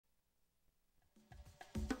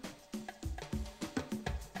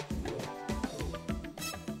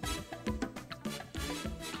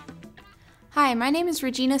Hi, my name is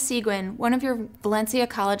Regina Seguin, one of your Valencia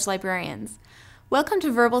College librarians. Welcome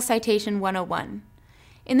to Verbal Citation 101.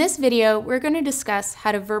 In this video, we're going to discuss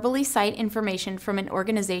how to verbally cite information from an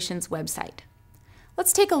organization's website.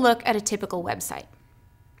 Let's take a look at a typical website.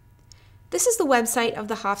 This is the website of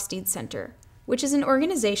the Hofstede Center, which is an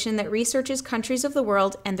organization that researches countries of the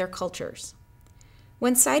world and their cultures.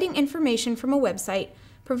 When citing information from a website,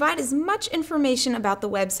 provide as much information about the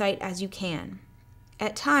website as you can.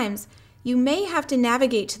 At times, you may have to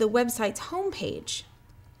navigate to the website's homepage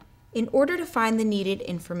in order to find the needed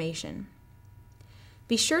information.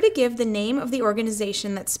 Be sure to give the name of the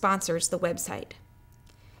organization that sponsors the website.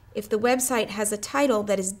 If the website has a title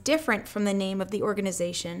that is different from the name of the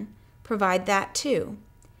organization, provide that too.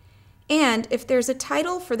 And if there's a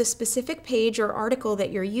title for the specific page or article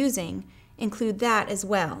that you're using, include that as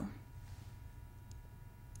well.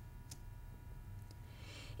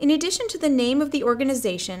 In addition to the name of the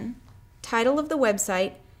organization, title of the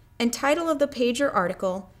website, and title of the page or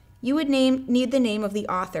article, you would need the name of the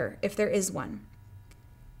author, if there is one,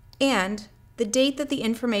 and the date that the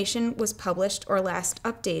information was published or last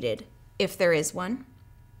updated, if there is one.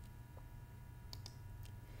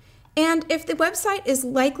 And if the website is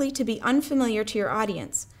likely to be unfamiliar to your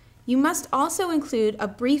audience, you must also include a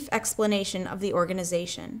brief explanation of the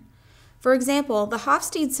organization. For example, the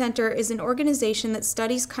Hofstede Center is an organization that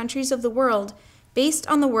studies countries of the world based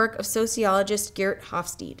on the work of sociologist Geert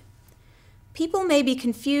Hofstede. People may be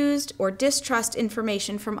confused or distrust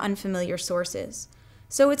information from unfamiliar sources,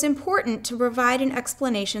 so it's important to provide an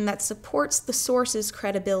explanation that supports the source's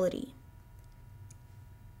credibility.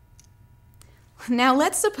 Now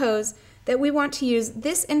let's suppose that we want to use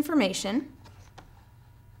this information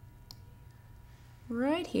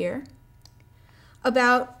right here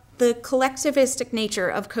about the collectivistic nature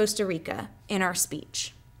of Costa Rica in our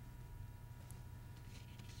speech.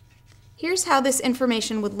 Here's how this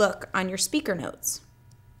information would look on your speaker notes.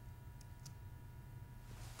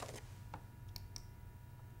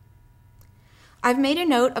 I've made a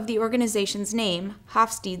note of the organization's name,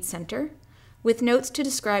 Hofstede Center, with notes to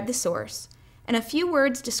describe the source, and a few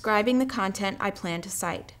words describing the content I plan to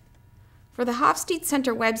cite. For the Hofstede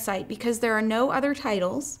Center website, because there are no other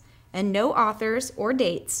titles and no authors or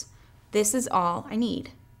dates, this is all I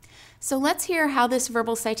need. So let's hear how this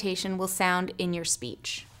verbal citation will sound in your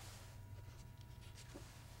speech.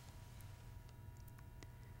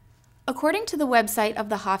 According to the website of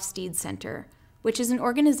the Hofstede Center, which is an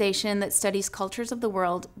organization that studies cultures of the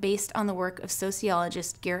world based on the work of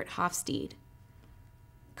sociologist Geert Hofstede,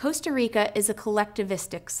 Costa Rica is a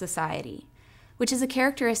collectivistic society, which is a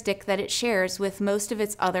characteristic that it shares with most of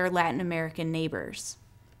its other Latin American neighbors.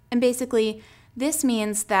 And basically, this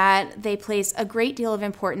means that they place a great deal of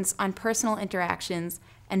importance on personal interactions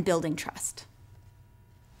and building trust.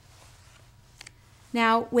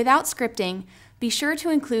 Now, without scripting, be sure to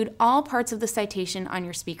include all parts of the citation on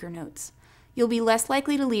your speaker notes. You'll be less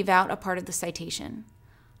likely to leave out a part of the citation.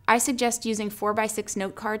 I suggest using 4x6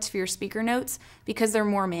 note cards for your speaker notes because they're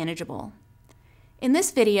more manageable. In this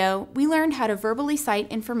video, we learned how to verbally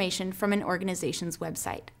cite information from an organization's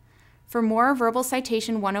website. For more Verbal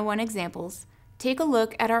Citation 101 examples, take a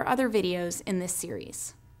look at our other videos in this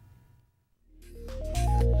series.